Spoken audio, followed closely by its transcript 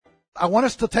I want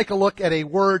us to take a look at a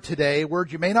word today, a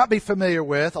word you may not be familiar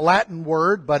with, a Latin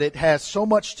word, but it has so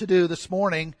much to do this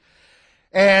morning,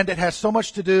 and it has so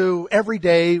much to do every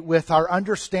day with our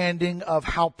understanding of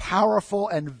how powerful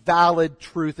and valid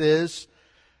truth is,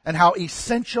 and how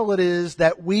essential it is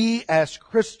that we as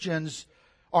Christians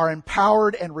are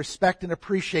empowered and respect and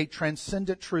appreciate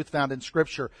transcendent truth found in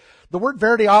Scripture. The word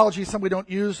verityology is something we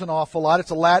don't use an awful lot. It's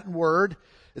a Latin word.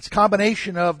 It's a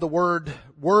combination of the word,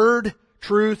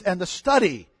 truth, and the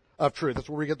study of truth. That's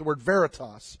where we get the word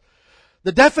veritas.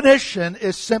 The definition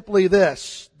is simply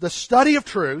this: the study of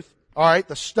truth,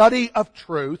 the study of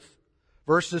truth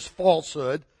versus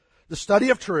falsehood, the study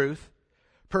of truth,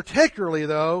 particularly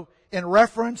though, in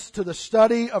reference to the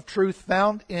study of truth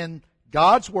found in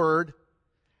God's Word,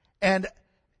 and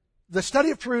the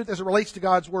study of truth as it relates to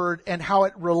God's Word and how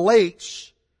it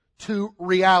relates to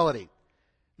reality.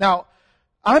 Now,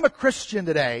 I'm a Christian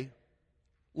today,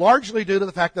 largely due to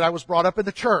the fact that I was brought up in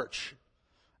the church.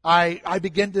 I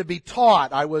began to be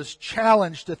taught, I was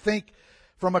challenged to think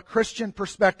from a Christian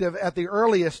perspective at the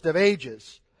earliest of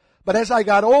ages. But as I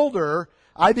got older,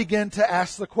 I began to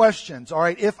ask the questions.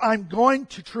 If I'm going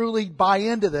to truly buy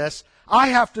into this, I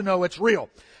have to know it's real.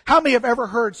 How many have ever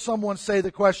heard someone say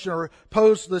the question or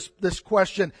pose this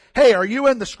question, hey, are you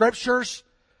in the Scriptures?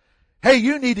 Hey,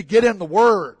 you need to get in the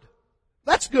Word.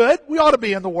 That's good. We ought to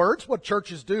be in the Word. It's what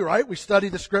churches do, right? We study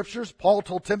the Scriptures. Paul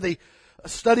told Timothy,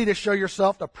 study to show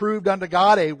yourself approved unto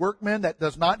God, a workman that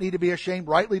does not need to be ashamed,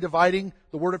 rightly dividing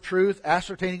the word of truth,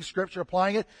 ascertaining Scripture,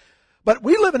 applying it. But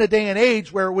we live in a day and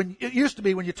age where it used to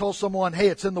be when you told someone, hey,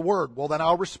 it's in the Word, well, then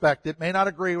I'll respect it, may not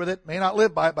agree with it, may not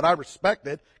live by it, but I respect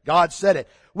it. God said it.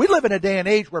 We live in a day and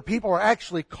age where people are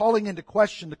actually calling into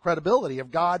question the credibility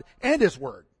of God and His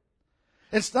Word.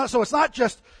 So it's not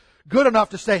just good enough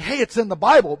to say, hey, it's in the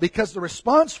Bible, because the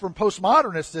response from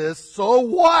postmodernists is, so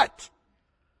what?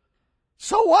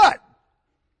 So what?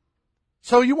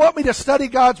 So you want me to study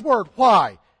God's Word?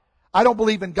 Why? I don't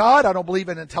believe in God. I don't believe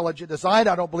in intelligent design.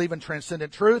 I don't believe in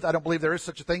transcendent truth. I don't believe there is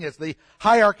such a thing as the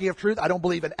hierarchy of truth. I don't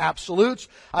believe in absolutes.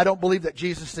 I don't believe that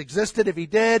Jesus existed. If He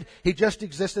did, He just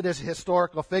existed as a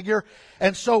historical figure.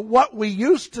 And so what we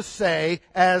used to say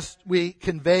as we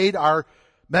conveyed our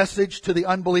message to the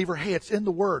unbeliever, hey, it's in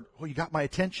the Word. Well, you got my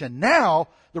attention. Now,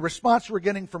 the response we're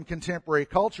getting from contemporary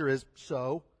culture is,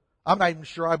 so, I'm not even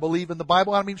sure I believe in the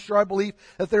Bible. I'm not even sure I believe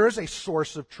that there is a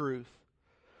source of truth.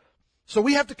 So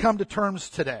we have to come to terms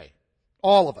today,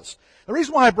 all of us. The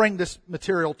reason why I bring this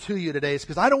material to you today is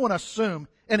because I don't want to assume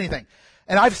anything.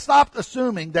 And I've stopped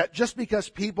assuming that just because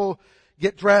people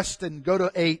get dressed and go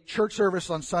to a church service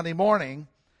on Sunday morning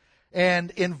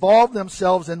and involve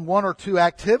themselves in one or two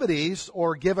activities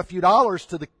or give a few dollars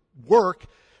to the work,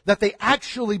 that they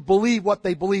actually believe what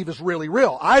they believe is really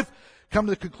real. I've come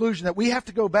to the conclusion that we have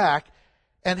to go back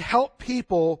and help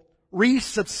people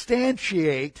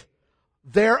resubstantiate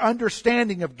their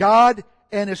understanding of God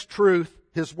and His truth,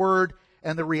 His Word,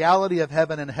 and the reality of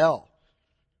heaven and hell.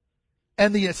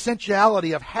 And the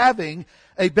essentiality of having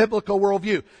a biblical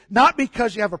worldview. Not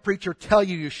because you have a preacher tell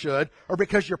you you should, or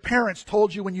because your parents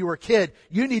told you when you were a kid,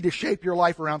 you need to shape your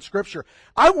life around Scripture.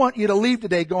 I want you to leave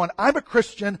today going, I'm a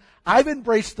Christian, I've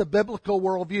embraced the biblical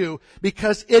worldview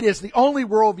because it is the only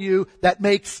worldview that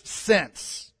makes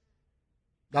sense.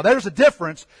 Now there's a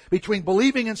difference between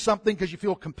believing in something because you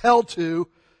feel compelled to,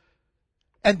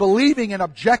 and believing in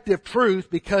objective truth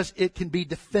because it can be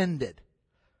defended.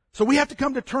 So we have to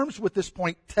come to terms with this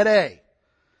point today.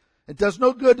 It does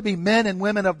no good to be men and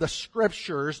women of the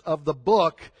Scriptures, of the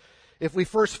book, if we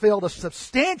first fail to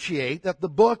substantiate that the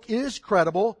book is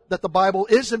credible, that the Bible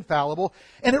is infallible,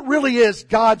 and it really is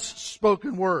God's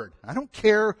spoken word. I don't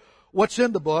care what's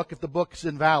in the book if the book is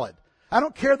invalid. I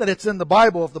don't care that it's in the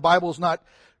Bible if the Bible is not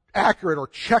accurate or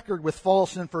checkered with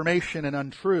false information and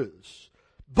untruths.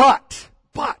 But,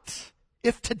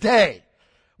 if today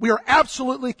we are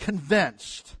absolutely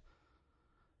convinced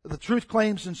that the truth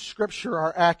claims in Scripture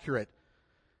are accurate,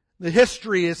 the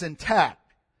history is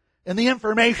intact, and the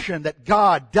information that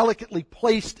God delicately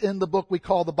placed in the book we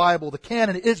call the Bible, the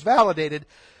canon, is validated,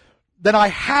 then I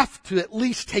have to at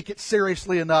least take it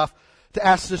seriously enough to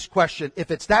ask this question.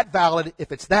 If it's that valid,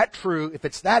 if it's that true, if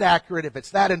it's that accurate, if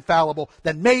it's that infallible,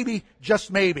 then maybe,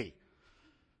 just maybe,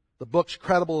 the book's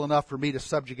credible enough for me to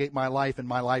subjugate my life and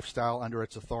my lifestyle under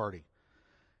its authority.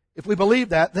 If we believe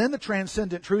that, then the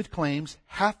transcendent truth claims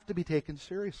have to be taken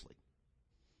seriously.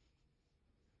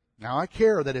 Now, I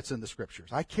care that it's in the Scriptures.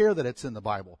 I care that it's in the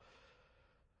Bible.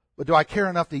 But do I care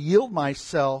enough to yield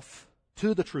myself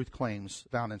to the truth claims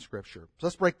found in Scripture? So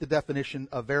let's break the definition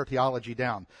of verityology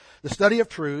down. The study of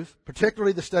truth,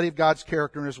 particularly the study of God's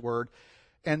character and His Word,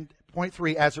 and Point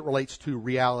 3, as it relates to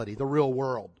reality, the real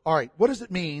world. All right, what does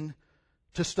it mean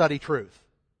to study truth?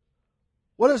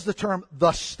 What does the term,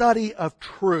 the study of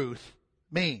truth,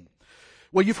 mean?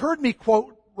 Well, you've heard me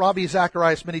quote Ravi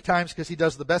Zacharias many times because he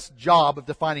does the best job of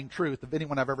defining truth of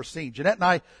anyone I've ever seen. Jeanette and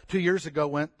I, 2 years ago,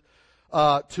 went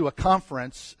to a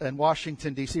conference in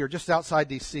Washington, D.C., or just outside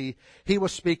D.C. He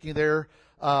was speaking there.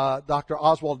 Dr.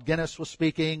 Oswald Guinness was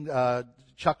speaking.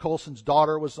 Chuck Colson's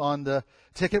daughter was on the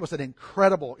ticket. It was an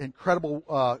incredible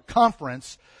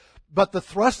conference. But the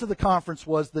thrust of the conference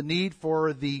was the need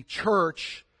for the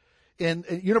church, in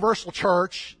universal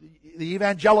church, the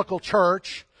evangelical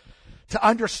church, to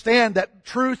understand that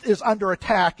truth is under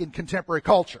attack in contemporary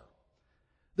culture.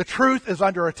 The truth is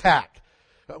under attack.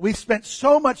 We've spent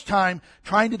so much time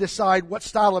trying to decide what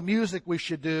style of music we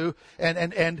should do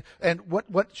and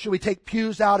what should we take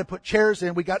pews out and put chairs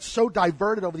in. We got so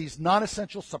diverted over these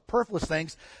non-essential, superfluous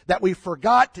things that we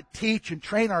forgot to teach and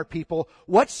train our people.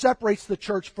 What separates the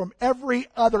church from every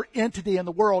other entity in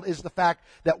the world is the fact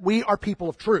that we are people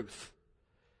of truth.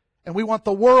 And we want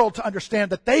the world to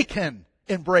understand that they can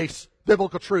embrace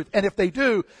biblical truth. And if they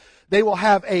do, they will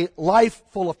have a life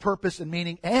full of purpose and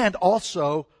meaning and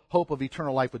also hope of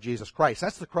eternal life with Jesus Christ.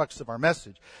 That's the crux of our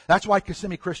message. That's why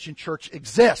Kissimmee Christian Church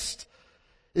exists,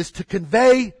 is to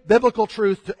convey biblical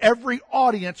truth to every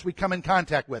audience we come in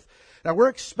contact with. Now, we're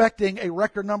expecting a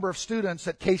record number of students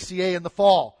at KCA in the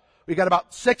fall. We got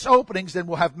about 6 openings, and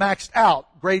we'll have maxed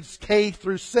out grades K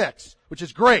through 6, which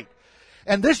is great.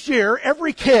 And this year,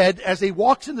 every kid, as he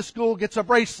walks into school, gets a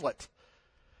bracelet.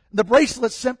 The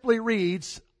bracelet simply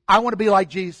reads, I want to be like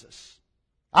Jesus.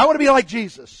 I want to be like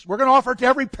Jesus. We're going to offer it to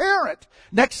every parent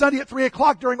next Sunday at 3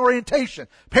 o'clock during orientation.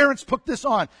 Parents put this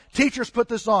on. Teachers put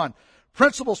this on.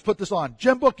 Principals put this on.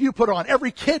 Gym book, you put it on.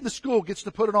 Every kid in the school gets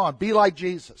to put it on. Be like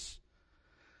Jesus.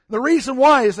 The reason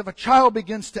why is if a child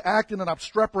begins to act in an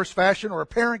obstreperous fashion or a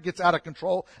parent gets out of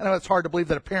control, I know it's hard to believe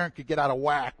that a parent could get out of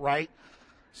whack, right?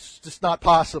 It's just not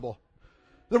possible.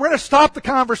 Then we're going to stop the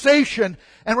conversation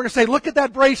and we're going to say, look at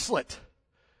that bracelet.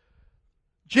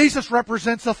 Jesus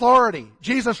represents authority.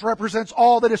 Jesus represents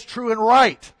all that is true and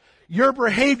right. Your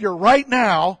behavior right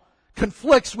now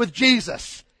conflicts with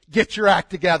Jesus. Get your act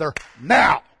together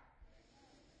now.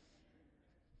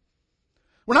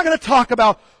 We're not going to talk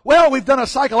about, well, we've done a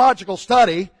psychological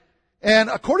study, and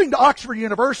according to Oxford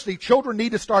University, children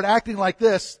need to start acting like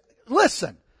this.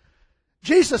 Listen,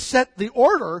 Jesus set the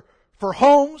order for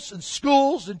homes and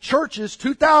schools and churches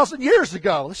 2,000 years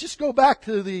ago. Let's just go back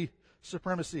to the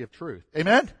supremacy of truth.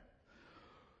 Amen?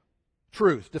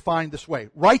 Truth, defined this way.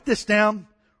 Write this down.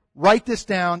 Write this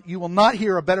down. You will not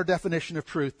hear a better definition of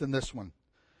truth than this one.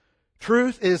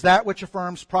 Truth is that which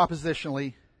affirms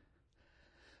propositionally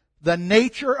the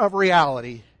nature of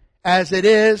reality as it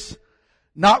is,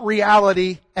 not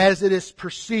reality as it is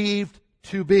perceived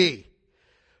to be.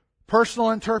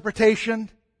 Personal interpretation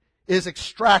is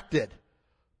extracted.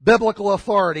 Biblical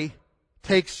authority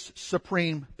takes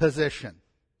supreme position.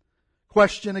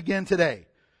 Question again today.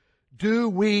 Do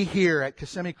we here at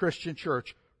Kissimmee Christian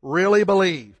Church really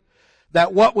believe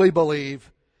that what we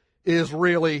believe is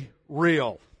really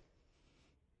real?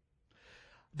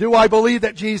 Do I believe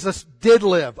that Jesus did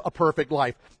live a perfect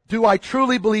life? Do I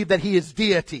truly believe that He is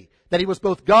deity, that He was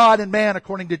both God and man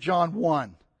according to John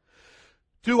 1?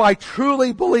 Do I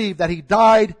truly believe that He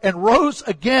died and rose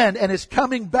again and is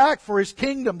coming back for His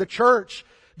kingdom, the church?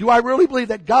 Do I really believe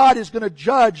that God is going to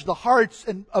judge the hearts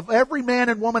of every man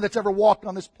and woman that's ever walked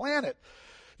on this planet?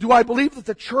 Do I believe that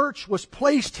the church was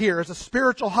placed here as a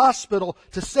spiritual hospital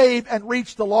to save and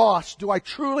reach the lost? Do I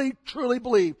truly, truly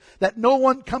believe that no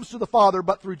one comes to the Father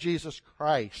but through Jesus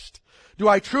Christ? Do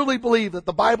I truly believe that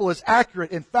the Bible is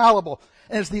accurate, infallible,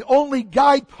 and is the only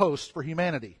guidepost for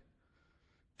humanity?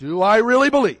 Do I really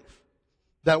believe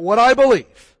that what I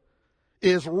believe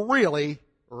is really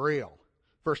real?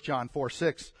 1 John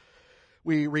 4:6,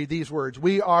 we read these words,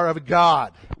 we are of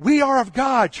God. We are of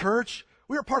God, church.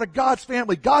 We are part of God's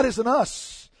family. God is in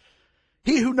us.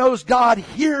 He who knows God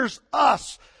hears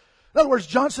us. In other words,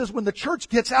 John says when the church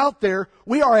gets out there,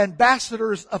 we are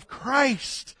ambassadors of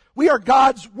Christ. We are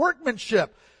God's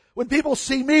workmanship. When people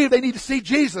see me, they need to see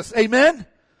Jesus. Amen?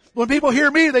 When people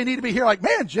hear me, they need to be here like,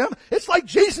 man, Jim, it's like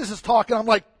Jesus is talking. I'm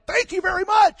like, thank you very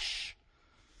much.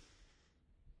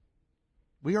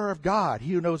 We are of God.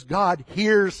 He who knows God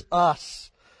hears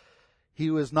us. He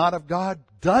who is not of God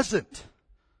doesn't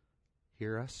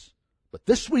hear us. But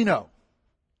this we know.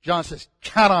 John says,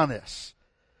 count on this.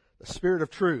 The spirit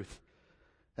of truth,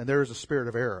 and there is a spirit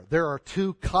of error. There are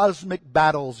two cosmic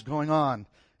battles going on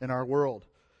in our world.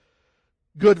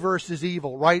 Good versus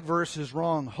evil, right versus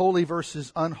wrong, holy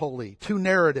versus unholy. Two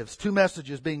narratives, two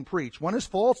messages being preached. One is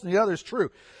false and the other is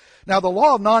true. Now the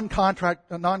law of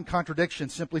non-contradiction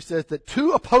simply says that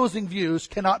two opposing views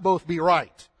cannot both be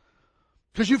right.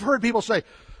 Because you've heard people say,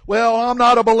 well, I'm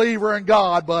not a believer in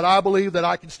God, but I believe that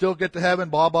I can still get to heaven,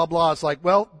 blah, blah, blah. It's like,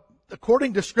 well,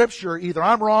 according to Scripture, either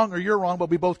I'm wrong or you're wrong, but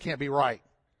we both can't be right.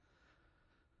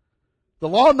 The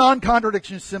law of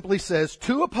non-contradiction simply says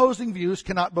two opposing views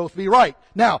cannot both be right.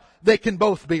 Now, they can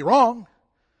both be wrong.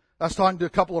 I was talking to a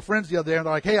couple of friends the other day, and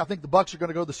they're like, hey, I think the Bucs are going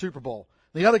to go to the Super Bowl.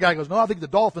 And the other guy goes, no, I think the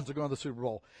Dolphins are going to the Super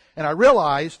Bowl. And I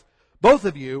realized both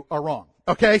of you are wrong.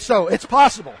 Okay, so it's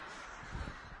possible.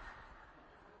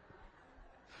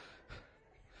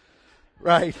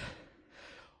 Right?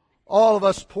 All of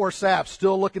us poor saps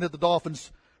still looking at the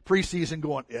Dolphins preseason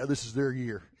going, yeah, this is their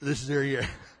year. This is their year.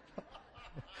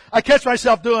 I catch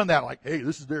myself doing that, like, hey,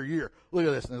 this is their year. Look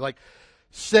at this. And they're like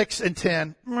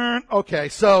 6-10. Okay,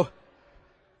 so,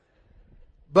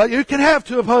 but you can have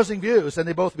two opposing views and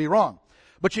they both be wrong.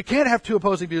 But you can't have two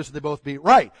opposing views and they both be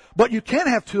right. But you can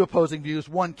have two opposing views.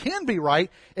 One can be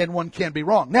right and one can be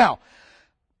wrong. Now,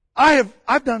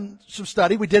 I've done some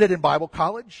study. We did it in Bible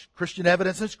college, Christian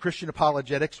evidences, Christian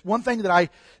apologetics. One thing that I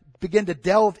began to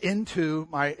delve into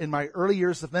in my early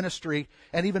years of ministry,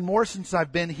 and even more since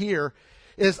I've been here,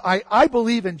 is I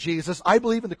believe in Jesus. I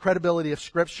believe in the credibility of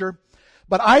Scripture.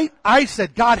 But I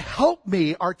said, God, help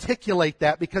me articulate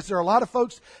that, because there are a lot of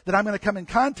folks that I'm going to come in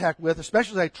contact with,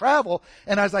 especially as I travel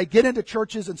and as I get into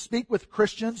churches and speak with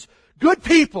Christians. Good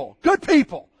people.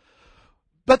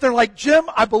 But they're like, Jim,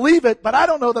 I believe it, but I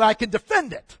don't know that I can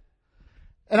defend it.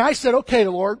 And I said, okay,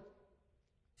 Lord,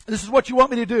 this is what you want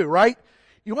me to do, right?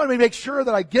 You want me to make sure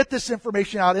that I get this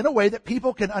information out in a way that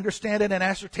people can understand it and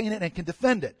ascertain it and can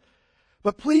defend it.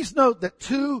 But please note that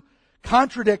two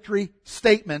contradictory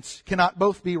statements cannot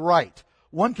both be right.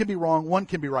 One can be wrong, one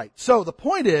can be right. So the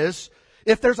point is,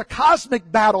 if there's a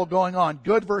cosmic battle going on,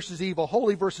 good versus evil,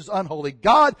 holy versus unholy,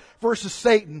 God versus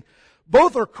Satan,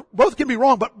 both can be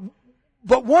wrong,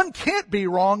 but one can't be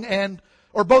wrong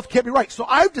or both can't be right. So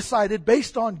I've decided,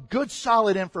 based on good,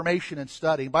 solid information and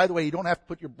study, by the way, you don't have to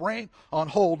put your brain on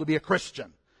hold to be a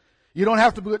Christian. You don't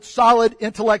have to put solid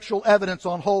intellectual evidence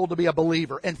on hold to be a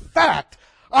believer. In fact,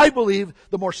 I believe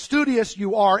the more studious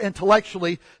you are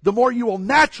intellectually, the more you will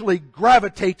naturally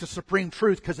gravitate to supreme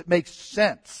truth because it makes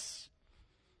sense.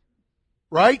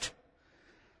 Right?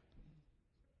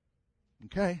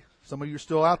 Okay. Some of you are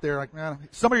still out there like, man,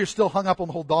 some of you are still hung up on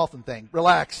the whole dolphin thing.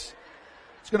 Relax.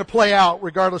 It's going to play out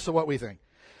regardless of what we think.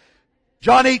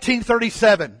 John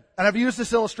 18:37. And I've used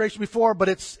this illustration before,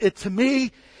 but to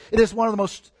me, it is one of the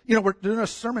most, we're doing a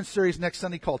sermon series next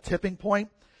Sunday called Tipping Point,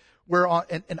 where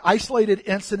in isolated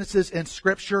incidences in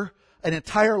Scripture, an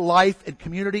entire life and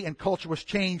community and culture was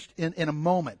changed in a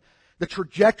moment. The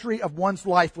trajectory of one's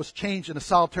life was changed in a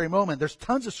solitary moment. There's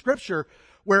tons of Scripture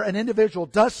where an individual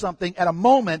does something at a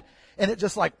moment and it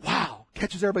just like, wow,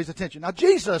 catches everybody's attention. Now,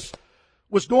 Jesus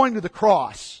was going to the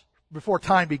cross before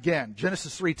time began.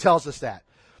 Genesis 3 tells us that.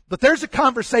 But there's a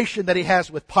conversation that he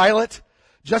has with Pilate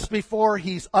just before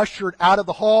he's ushered out of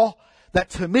the hall that,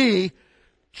 to me,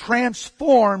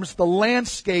 transforms the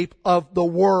landscape of the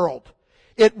world.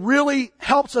 It really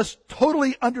helps us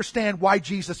totally understand why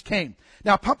Jesus came.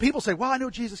 Now, people say, well, I know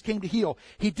Jesus came to heal.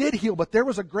 He did heal, but there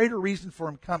was a greater reason for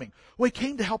him coming. Well, he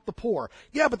came to help the poor.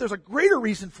 Yeah, but there's a greater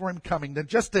reason for him coming than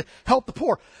just to help the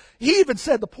poor. He even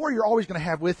said, the poor you're always going to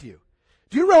have with you.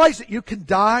 Do you realize that you can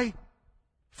die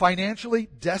financially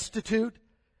destitute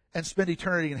and spend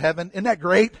eternity in heaven? Isn't that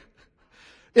great?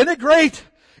 Isn't it great?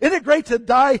 Isn't it great to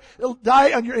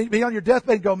be on your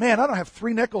deathbed and go, man, I don't have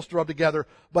 3 nickels to rub together,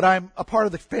 but I'm a part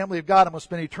of the family of God. I'm going to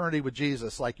spend eternity with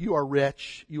Jesus. Like, you are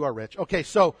rich. You are rich. Okay,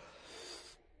 so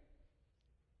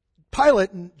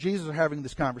Pilate and Jesus are having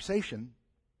this conversation.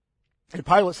 And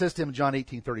Pilate says to him in John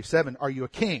 18:37, are you a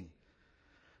king?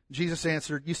 Jesus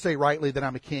answered, you say rightly that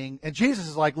I'm a king. And Jesus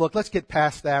is like, look, let's get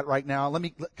past that right now.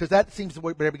 Because that seems the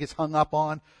way everybody gets hung up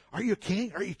on. Are you a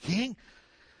king? Are you a king?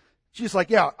 She's like,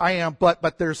 yeah, I am,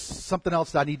 but there's something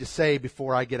else that I need to say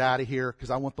before I get out of here, because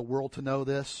I want the world to know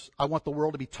this. I want the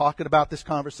world to be talking about this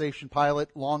conversation, Pilate,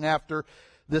 long after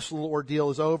this little ordeal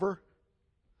is over.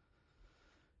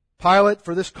 Pilate,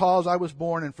 for this cause I was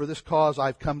born, and for this cause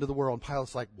I've come to the world. And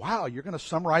Pilate's like, wow, you're going to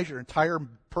summarize your entire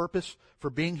purpose for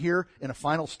being here in a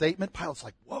final statement? Pilate's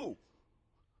like, whoa.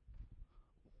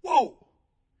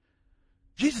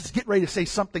 Jesus is getting ready to say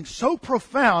something so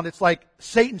profound, it's like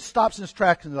Satan stops in his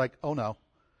tracks and is like, oh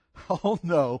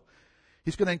no.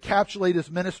 He's going to encapsulate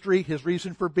his ministry, his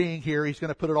reason for being here. He's going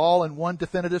to put it all in one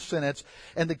definitive sentence.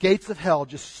 And the gates of hell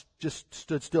just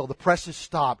stood still. The presses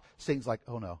stopped. Satan's like,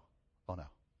 oh no, oh no.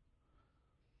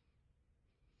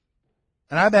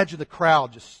 And I imagine the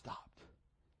crowd just stopped.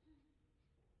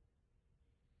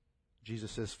 Jesus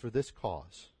says, for this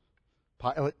cause,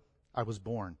 Pilate, I was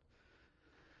born.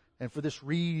 And for this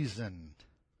reason,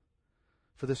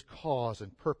 for this cause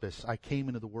and purpose, I came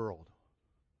into the world.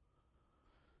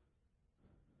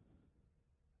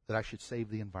 That I should save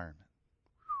the environment.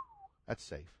 That's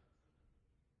safe.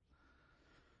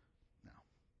 No.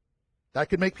 That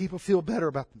could make people feel better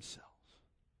about themselves.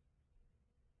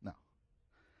 No.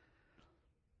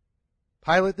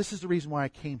 Pilate, this is the reason why I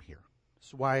came here. This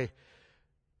is why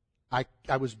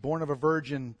I was born of a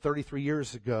virgin 33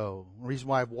 years ago. The reason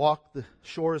why I've walked the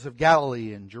shores of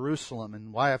Galilee and Jerusalem,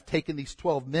 and why I've taken these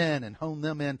 12 men and honed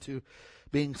them into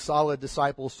being solid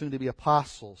disciples, soon to be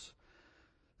apostles.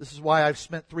 This is why I've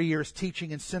spent 3 years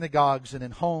teaching in synagogues and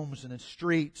in homes and in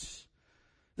streets.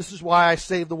 This is why I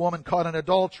saved the woman caught in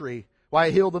adultery. Why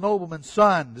I healed the nobleman's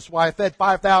son. This is why I fed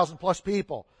 5,000 plus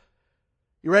people.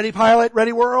 You ready, Pilate?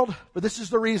 Ready, world? But this is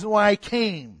the reason why I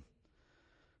came.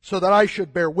 So that I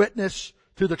should bear witness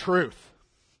to the truth.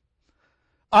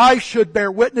 I should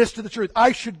bear witness to the truth.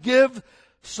 I should give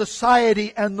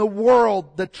society and the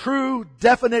world the true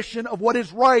definition of what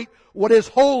is right, what is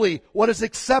holy, what is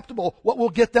acceptable, what will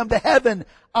get them to heaven.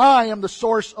 I am the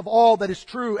source of all that is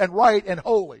true and right and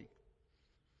holy.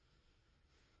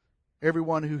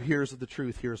 Everyone who hears of the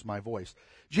truth hears my voice.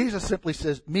 Jesus simply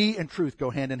says, me and truth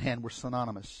go hand in hand. We're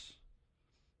synonymous.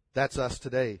 That's us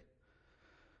today.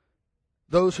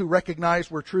 Those who recognize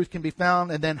where truth can be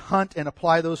found and then hunt and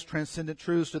apply those transcendent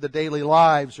truths to their daily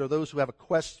lives, or those who have a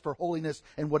quest for holiness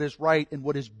and what is right and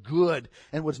what is good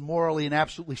and what is morally and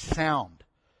absolutely sound.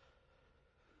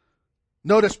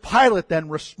 Notice Pilate then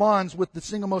responds with the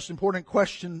single most important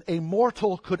question a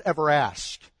mortal could ever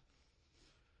ask.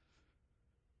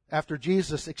 After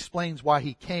Jesus explains why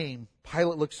he came,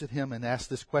 Pilate looks at him and asks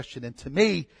this question. And to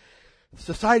me,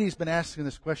 society's been asking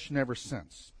this question ever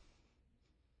since.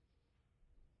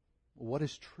 What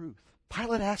is truth?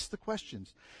 Pilate asked the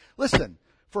questions. Listen,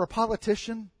 for a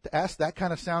politician to ask that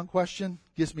kind of sound question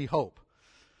gives me hope.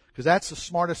 Because that's the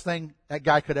smartest thing that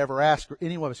guy could ever ask, or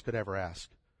any of us could ever ask.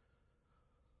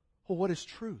 Well, what is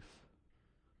truth?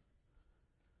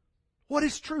 What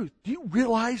is truth? Do you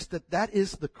realize that that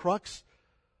is the crux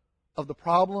of the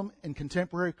problem in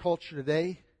contemporary culture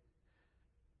today?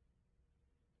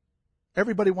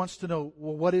 Everybody wants to know,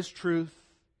 well, what is truth?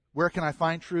 Where can I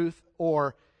find truth?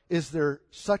 Or is there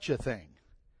such a thing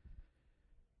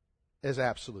as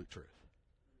absolute truth?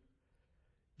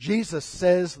 Jesus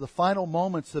says the final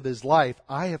moments of his life,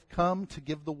 I have come to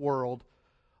give the world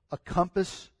a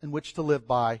compass in which to live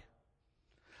by.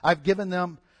 I've given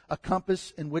them a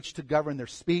compass in which to govern their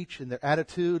speech and their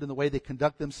attitude and the way they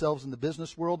conduct themselves in the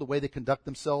business world, the way they conduct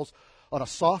themselves on a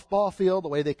softball field, the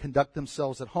way they conduct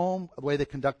themselves at home, the way they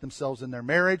conduct themselves in their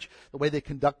marriage, the way they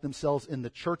conduct themselves in the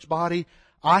church body.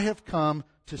 I have come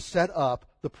to set up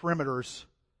the perimeters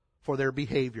for their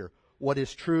behavior. What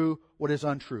is true, what is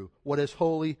untrue, what is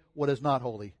holy, what is not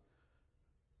holy.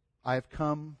 I have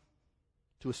come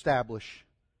to establish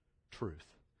truth.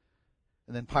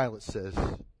 And then Pilate says,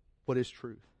 what is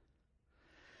truth?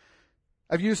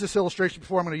 I've used this illustration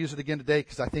before. I'm going to use it again today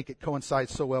because I think it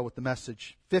coincides so well with the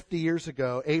message. 50 years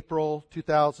ago, April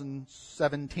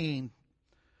 2017,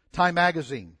 Time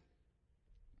Magazine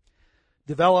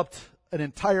developed an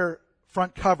entire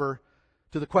front cover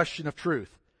to the question of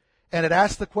truth. And it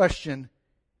asked the question,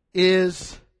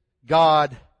 is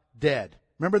God dead?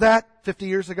 Remember that 50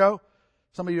 years ago?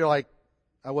 Some of you are like,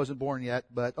 I wasn't born yet,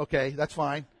 but okay, that's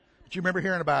fine. But you remember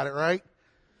hearing about it, right?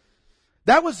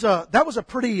 That was a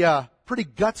pretty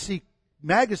gutsy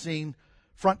magazine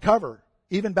front cover,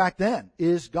 even back then.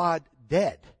 Is God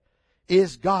dead?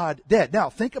 Is God dead? Now,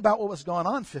 think about what was going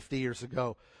on 50 years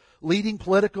ago. Leading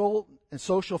political and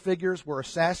social figures were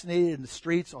assassinated in the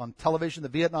streets, on television. The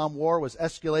Vietnam War was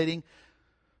escalating.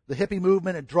 The hippie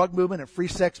movement and drug movement and free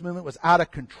sex movement was out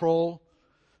of control.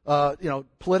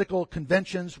 Political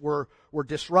conventions were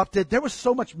disrupted. There was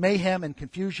so much mayhem and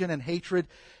confusion and hatred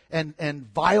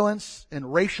and violence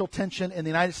and racial tension in the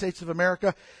United States of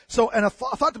America. So, and I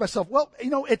thought to myself, well,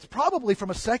 it's probably from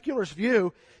a secularist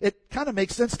view, it kind of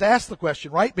makes sense to ask the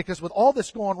question, right? Because with all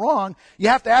this going wrong, you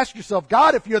have to ask yourself,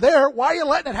 God, if you're there, why are you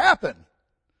letting it happen?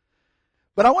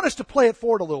 But I want us to play it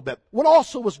forward a little bit. What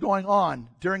also was going on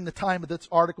during the time that this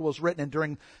article was written and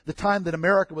during the time that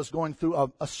America was going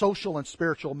through a social and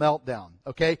spiritual meltdown,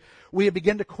 okay? We had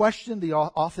begun to question the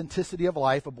authenticity of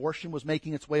life. Abortion was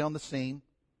making its way on the scene.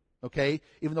 Okay?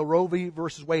 Even though Roe v.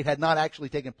 versus Wade had not actually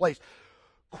taken place.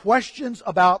 Questions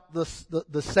about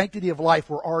the sanctity of life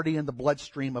were already in the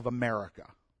bloodstream of America.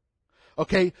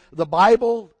 Okay, the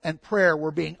Bible and prayer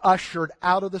were being ushered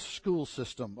out of the school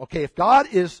system. Okay, if God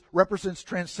represents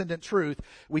transcendent truth,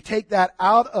 we take that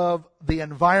out of the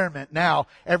environment now,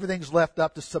 everything's left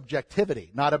up to subjectivity.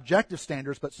 Not objective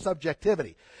standards, but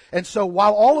subjectivity. And so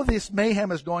while all of this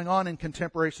mayhem is going on in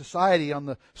contemporary society on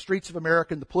the streets of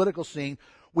America and the political scene,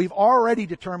 we've already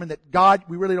determined that God,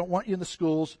 we really don't want you in the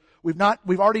schools. We've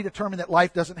already determined that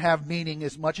life doesn't have meaning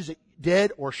as much as it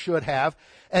did or should have.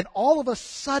 And all of a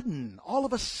sudden,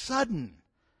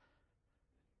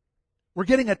 we're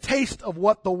getting a taste of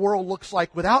what the world looks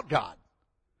like without God.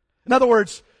 In other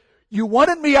words, you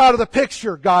wanted me out of the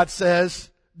picture, God says.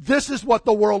 This is what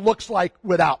the world looks like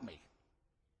without me.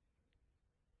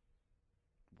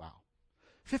 Wow.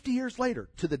 50 years later,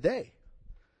 to the day,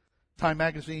 Time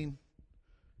magazine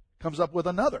comes up with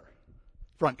another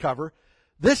front cover.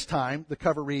 This time, the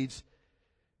cover reads,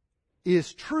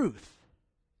 "Is truth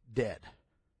dead?"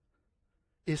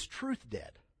 Is truth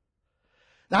dead?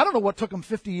 Now, I don't know what took them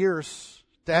 50 years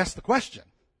to ask the question.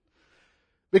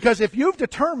 Because if you've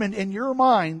determined in your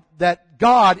mind that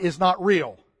God is not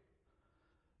real,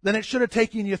 then it should have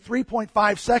taken you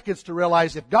 3.5 seconds to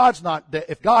realize if God's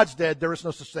dead, there is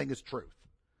no such thing as truth.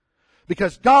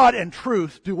 Because God and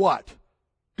truth do what?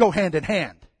 Go hand in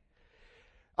hand.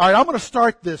 All right, I'm going to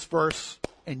start this verse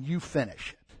and you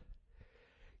finish it.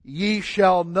 Ye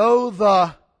shall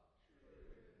know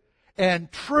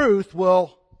and truth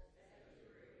will,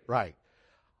 right.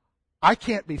 I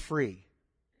can't be free.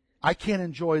 I can't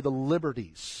enjoy the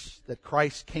liberties that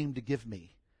Christ came to give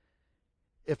me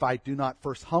if I do not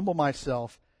first humble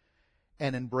myself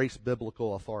and embrace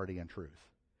biblical authority and truth.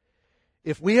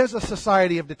 If we as a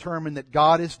society have determined that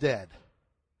God is dead,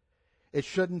 it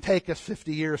shouldn't take us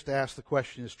 50 years to ask the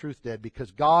question, is truth dead?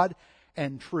 Because God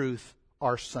and truth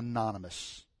are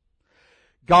synonymous.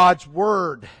 God's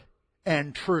word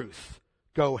and truth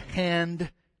go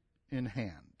hand in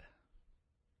hand.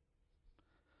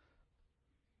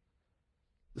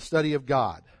 The study of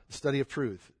God, the study of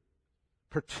truth,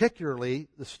 particularly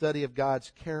the study of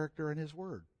God's character and His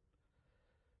Word.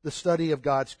 The study of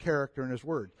God's character and His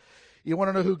Word. You want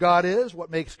to know who God is?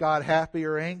 What makes God happy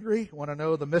or angry? You want to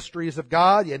know the mysteries of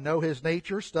God? You know His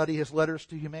nature? Study His letters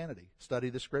to humanity. Study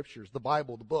the Scriptures, the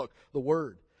Bible, the book, the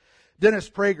Word. Dennis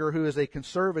Prager, who is a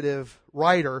conservative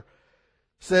writer,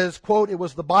 says, quote, "It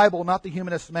was the Bible, not the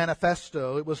Humanist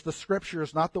Manifesto. It was the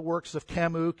Scriptures, not the works of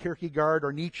Camus, Kierkegaard,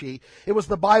 or Nietzsche. It was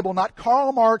the Bible, not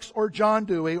Karl Marx or John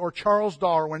Dewey or Charles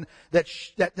Darwin, that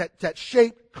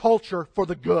shaped culture for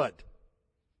the good."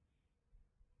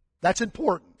 That's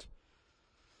important.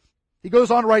 He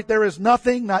goes on to write, "There is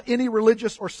nothing, not any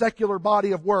religious or secular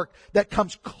body of work that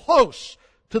comes close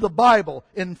to the Bible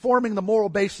in forming the moral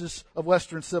basis of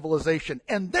Western civilization,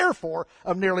 and therefore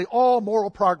of nearly all moral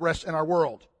progress in our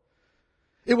world.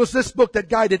 It was this book that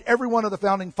guided every one of the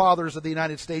founding fathers of the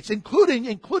United States,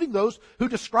 including those who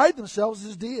described themselves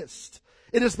as deists.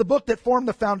 It is the book that formed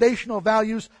the foundational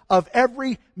values of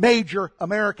every major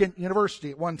American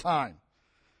university at one time.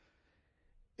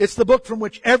 It's the book from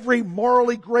which every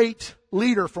morally great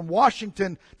leader, from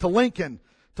Washington to Lincoln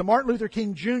to Martin Luther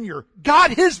King Jr.,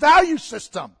 got his value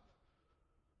system.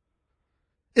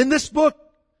 In this book,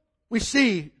 we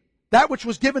see that which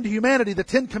was given to humanity, the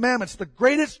Ten Commandments, the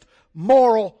greatest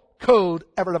moral code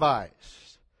ever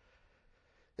devised.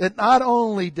 It not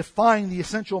only defined the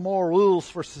essential moral rules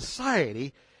for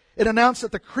society, it announced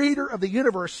that the Creator of the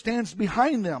universe stands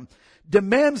behind them,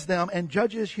 demands them, and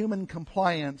judges human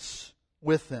compliance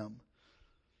with them.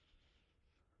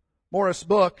 Morris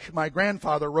Book, my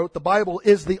grandfather, wrote, "The Bible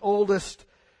is the oldest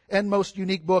and most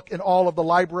unique book in all of the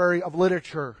library of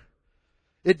literature.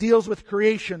 It deals with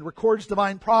creation, records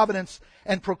divine providence,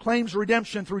 and proclaims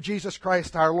redemption through Jesus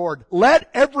Christ our Lord. Let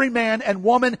every man and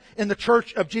woman in the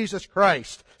Church of Jesus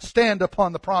Christ stand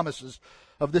upon the promises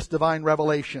of this divine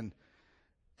revelation.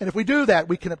 And if we do that,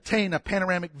 we can obtain a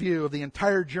panoramic view of the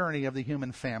entire journey of the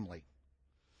human family.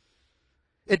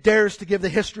 It dares to give the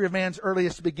history of man's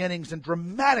earliest beginnings and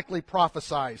dramatically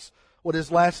prophesies what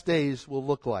his last days will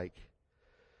look like.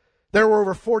 There were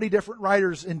over 40 different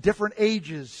writers in different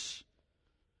ages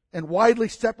and widely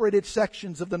separated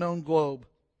sections of the known globe.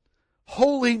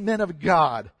 Holy men of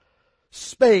God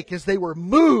spake as they were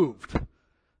moved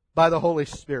by the Holy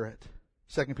Spirit."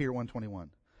 2 Peter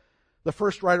 1:21. The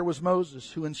first writer was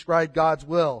Moses, who inscribed God's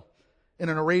will in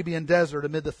an Arabian desert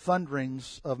amid the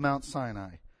thunderings of Mount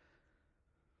Sinai.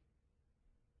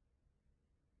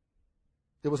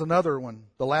 There was another one,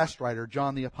 the last writer,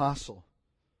 John the Apostle,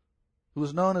 who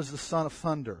was known as the Son of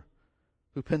Thunder,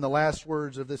 who penned the last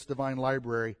words of this divine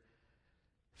library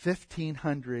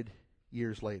 1,500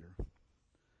 years later.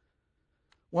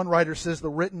 One writer says the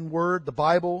written word, the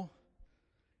Bible,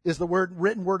 is the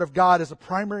written word of God as a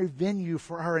primary venue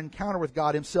for our encounter with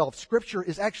God Himself. Scripture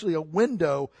is actually a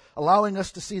window allowing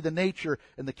us to see the nature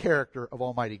and the character of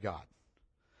Almighty God.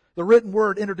 The written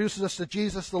word introduces us to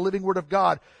Jesus, the living Word of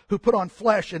God, who put on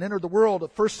flesh and entered the world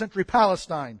of first century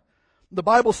Palestine. The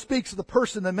Bible speaks of the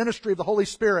person and ministry of the Holy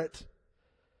Spirit.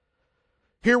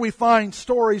 Here we find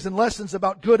stories and lessons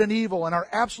about good and evil and our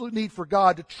absolute need for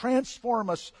God to transform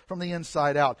us from the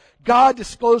inside out. God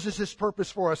discloses His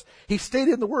purpose for us. He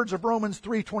stated in the words of Romans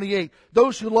 3:28,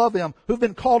 those who love Him, who've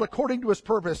been called according to His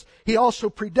purpose, He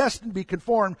also predestined to be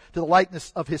conformed to the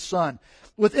likeness of His Son.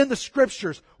 Within the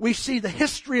Scriptures, we see the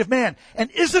history of man. And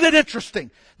isn't it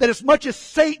interesting that as much as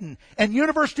Satan and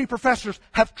university professors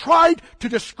have tried to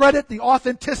discredit the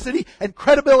authenticity and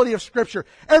credibility of Scripture,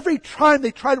 every time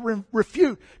they try to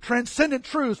refute transcendent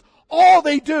truths, all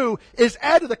they do is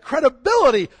add to the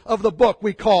credibility of the book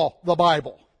we call the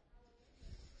Bible.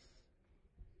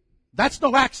 That's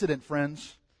no accident,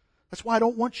 friends. That's why I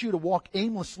don't want you to walk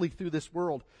aimlessly through this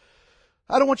world.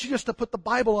 I don't want you just to put the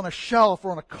Bible on a shelf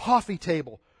or on a coffee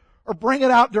table or bring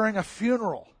it out during a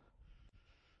funeral.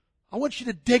 I want you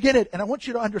to dig in it, and I want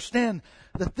you to understand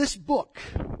that this book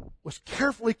was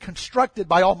carefully constructed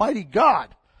by Almighty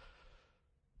God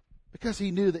because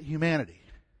He knew that humanity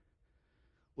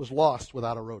was lost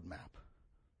without a roadmap.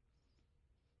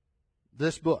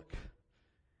 This book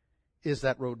is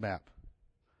that roadmap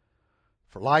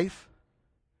for life,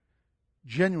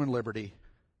 genuine liberty,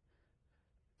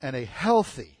 and a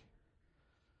healthy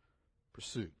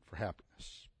pursuit for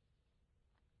happiness.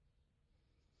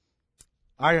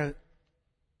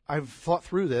 I've thought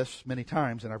through this many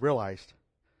times, and I've realized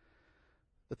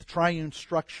that the triune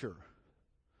structure,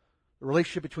 the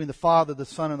relationship between the Father, the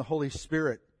Son, and the Holy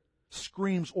Spirit,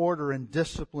 screams order and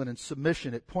discipline and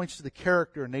submission. It points to the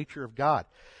character and nature of God.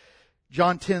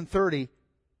 John 10:30,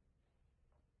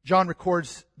 John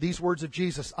records these words of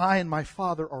Jesus, I and my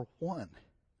Father are one.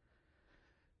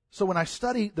 So when I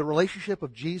study the relationship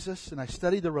of Jesus and I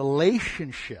study the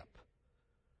relationship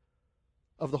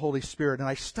of the Holy Spirit and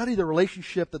I study the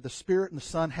relationship that the Spirit and the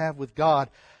Son have with God,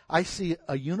 I see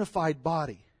a unified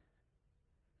body.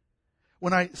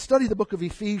 When I study the book of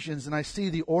Ephesians and I see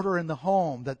the order in the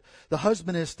home, that the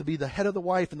husband is to be the head of the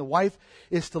wife and the wife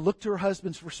is to look to her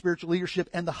husbands for spiritual leadership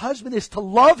and the husband is to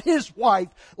love his wife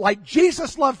like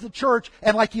Jesus loves the church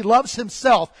and like He loves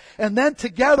Himself. And then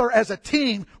together as a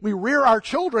team, we rear our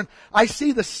children. I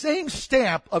see the same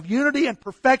stamp of unity and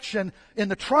perfection in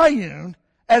the triune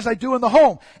as I do in the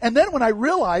home. And then when I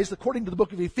realized, according to the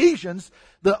book of Ephesians,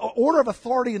 the order of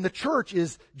authority in the church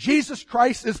is Jesus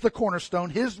Christ is the cornerstone,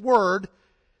 His Word,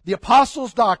 the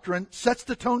apostles' doctrine sets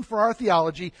the tone for our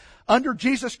theology. Under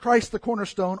Jesus Christ, the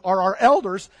cornerstone, are our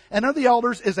elders, and under the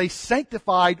elders is a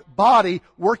sanctified body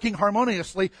working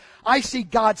harmoniously. I see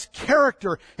God's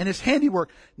character and His handiwork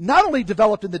not only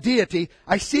developed in the deity,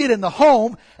 I see it in the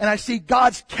home, and I see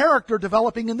God's character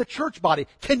developing in the church body.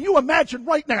 Can you imagine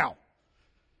right now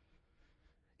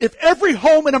if every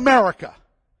home in America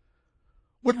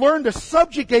would learn to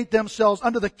subjugate themselves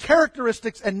under the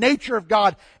characteristics and nature of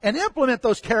God and implement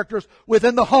those characters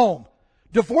within the home?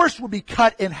 Divorce would be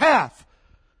cut in half.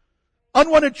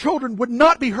 Unwanted children would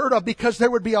not be heard of because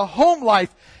there would be a home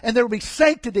life and there would be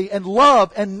sanctity and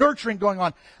love and nurturing going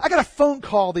on. I got a phone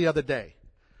call the other day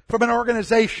from an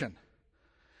organization,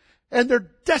 and they're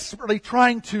desperately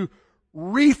trying to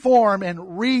reform and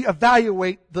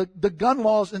reevaluate the gun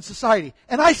laws in society.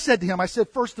 And I said to him, I said,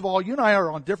 first of all, you and I are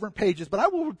on different pages, but I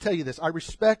will tell you this. I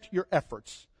respect your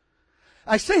efforts.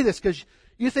 I say this because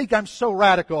you think I'm so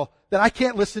radical that I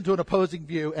can't listen to an opposing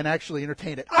view and actually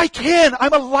entertain it. I can.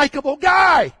 I'm a likable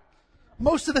guy.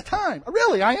 Most of the time.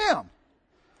 Really, I am.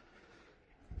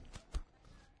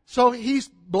 So he's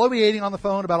bloviating on the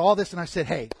phone about all this, and I said,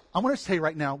 hey, I'm going to say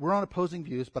right now, we're on opposing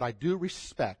views, but I do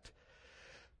respect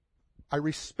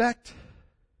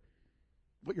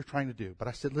what you're trying to do. But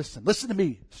I said, listen to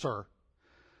me, sir.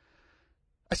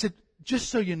 I said, just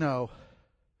so you know,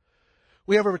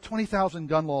 we have over 20,000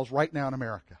 gun laws right now in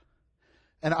America.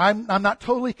 And I'm not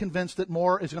totally convinced that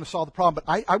more is going to solve the problem.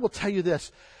 But I will tell you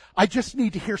this. I just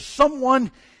need to hear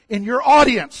someone in your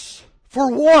audience, for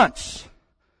once,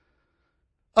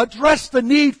 address the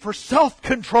need for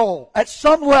self-control at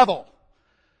some level.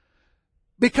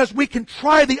 Because we can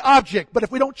try the object, but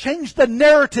if we don't change the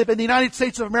narrative in the United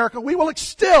States of America, we will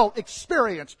still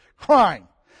experience crime.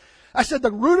 I said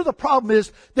the root of the problem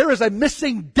is there is a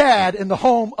missing dad in the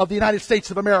home of the United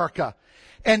States of America.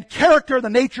 And character, the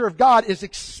nature of God, is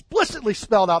explicitly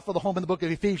spelled out for the home in the book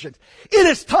of Ephesians. It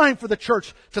is time for the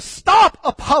church to stop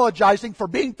apologizing for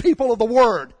being people of the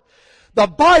Word. The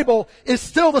Bible is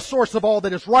still the source of all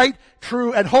that is right,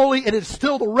 true, and holy. It is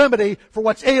still the remedy for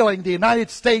what's ailing the United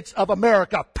States of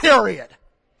America, period.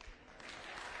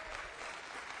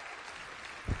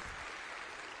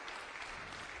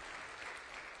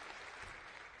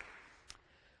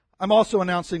 I'm also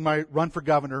announcing my run for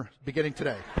governor beginning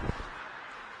today.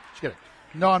 Just kidding.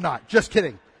 No, I'm not. Just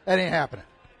kidding. That ain't happening.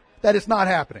 That is not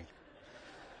happening.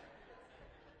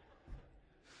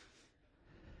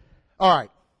 All right.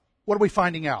 What are we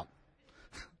finding out?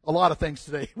 A lot of things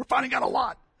today. We're finding out a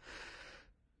lot.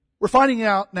 We're finding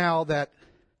out now that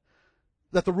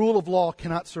the rule of law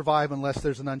cannot survive unless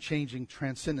there's an unchanging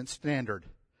transcendent standard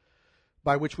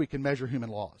by which we can measure human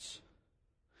laws.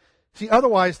 See,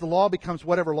 otherwise the law becomes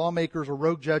whatever lawmakers or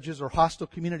rogue judges or hostile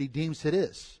community deems it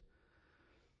is.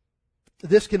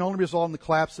 This can only result in the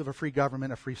collapse of a free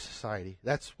government, a free society.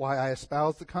 That's why I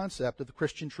espouse the concept of the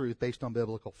Christian truth based on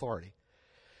biblical authority.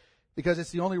 Because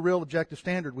it's the only real objective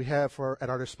standard we have at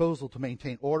our disposal to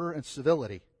maintain order and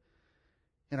civility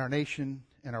in our nation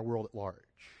and our world at large.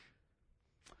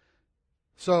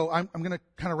 So I'm going to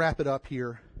kind of wrap it up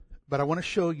here, but I want to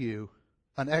show you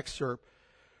an excerpt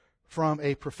from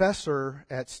a professor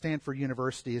at Stanford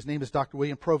University. His name is Dr.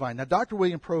 William Provine. Now, Dr.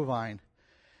 William Provine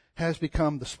has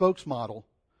become the spokesmodel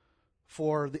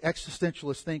for the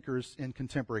existentialist thinkers in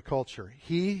contemporary culture.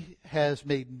 He has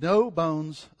made no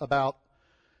bones about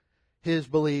his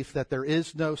belief that there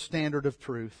is no standard of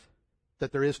truth,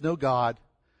 that there is no God.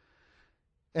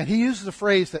 And he uses a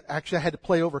phrase that actually I had to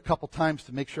play over a couple times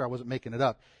to make sure I wasn't making it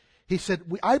up. He said,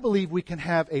 I believe we can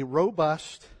have a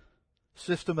robust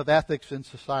system of ethics in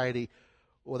society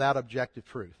without objective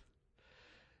truth.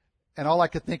 And all I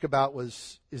could think about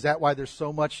was, is that why there's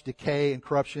so much decay and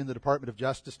corruption in the Department of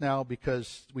Justice now?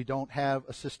 Because we don't have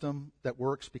a system that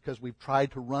works, because we've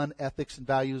tried to run ethics and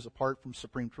values apart from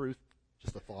supreme truth?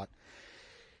 Just a thought.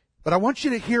 But I want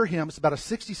you to hear him. It's about a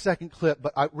 60-second clip.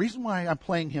 But the reason why I'm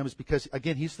playing him is because,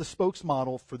 again, he's the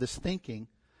spokesmodel for this thinking.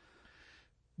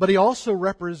 But he also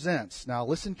represents, now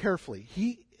listen carefully,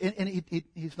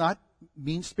 he's not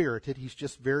mean-spirited. He's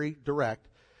just very direct.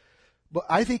 But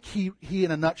I think he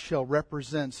in a nutshell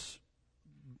represents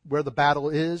where the battle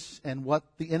is and what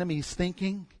the enemy's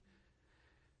thinking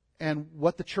and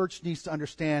what the church needs to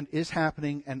understand is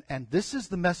happening. And this is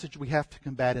the message we have to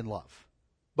combat in love,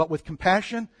 but with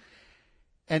compassion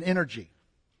and energy.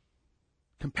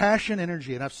 Compassion,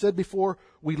 energy. And I've said before,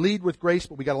 we lead with grace,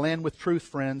 but we got to land with truth,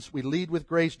 friends. We lead with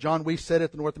grace. John Weiss said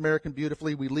it, the North American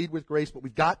beautifully. We lead with grace, but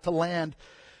we've got to land.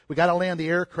 We got to land the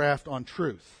aircraft on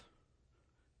truth.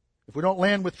 If we don't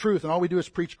land with truth and all we do is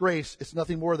preach grace, it's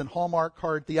nothing more than Hallmark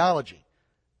card theology.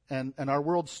 And our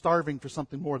world's starving for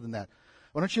something more than that.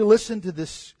 Why don't you listen to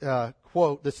this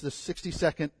quote, this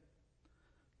 60-second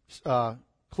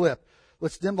clip.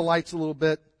 Let's dim the lights a little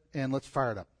bit and let's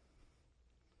fire it up.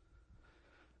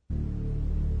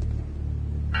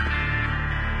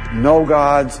 No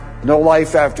gods, no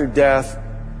life after death,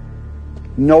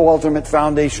 no ultimate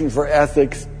foundation for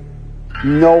ethics,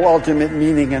 no ultimate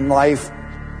meaning in life,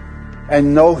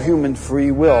 and no human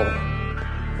free will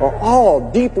are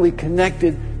all deeply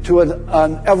connected to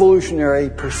an evolutionary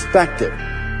perspective.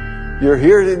 You're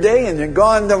here today and you're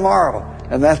gone tomorrow,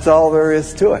 and that's all there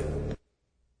is to it.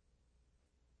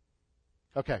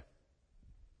 Okay.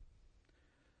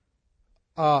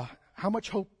 How much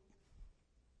hope,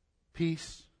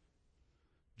 peace,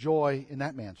 joy in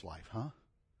that man's life, huh?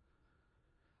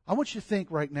 I want you to think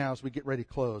right now as we get ready to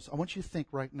close. I want you to think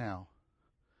right now,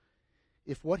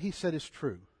 if what he said is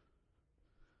true,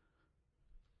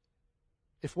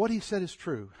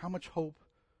 how much hope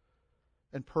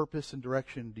and purpose and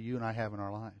direction do you and I have in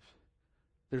our lives?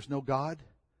 There's no God.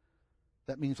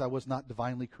 That means I was not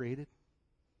divinely created.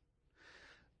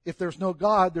 If there's no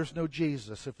God, there's no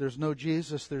Jesus. If there's no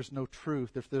Jesus, there's no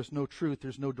truth. If there's no truth,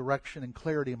 there's no direction and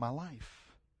clarity in my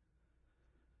life.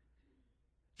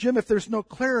 Jim, if there's no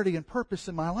clarity and purpose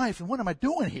in my life, then what am I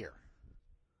doing here?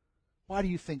 Why do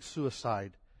you think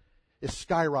suicide is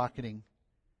skyrocketing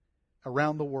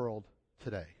around the world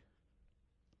today?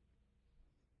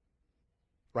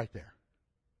 Right there.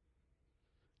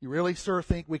 You really, sir,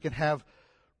 think we can have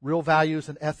real values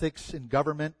and ethics in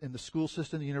government, in the school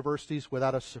system, the universities,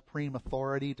 without a supreme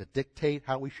authority to dictate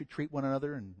how we should treat one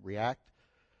another and react?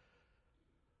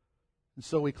 And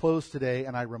so we close today,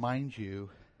 and I remind you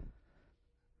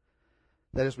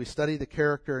that as we study the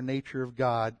character and nature of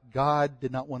God, God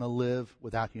did not want to live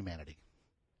without humanity.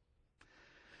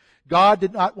 God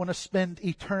did not want to spend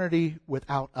eternity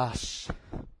without us.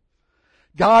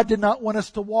 God did not want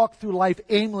us to walk through life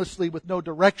aimlessly with no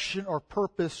direction or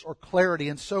purpose or clarity.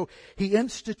 And so He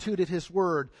instituted His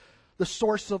Word, the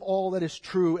source of all that is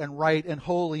true and right and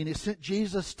holy. And He sent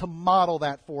Jesus to model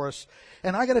that for us.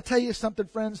 And I got to tell you something,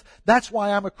 friends. That's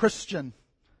why I'm a Christian.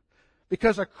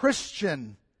 Because a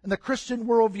Christian and the Christian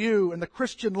worldview and the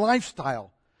Christian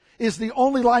lifestyle is the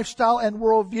only lifestyle and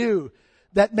worldview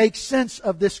that makes sense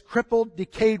of this crippled,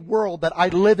 decayed world that I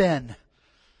live in.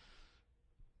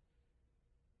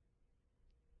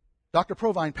 Dr.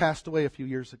 Provine passed away a few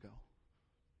years ago.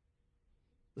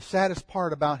 The saddest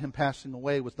part about him passing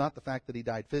away was not the fact that he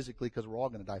died physically, because we're all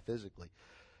going to die physically,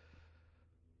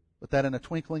 but that in a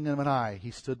twinkling of an eye,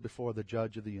 he stood before the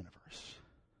judge of the universe,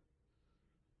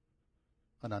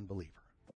 an unbeliever.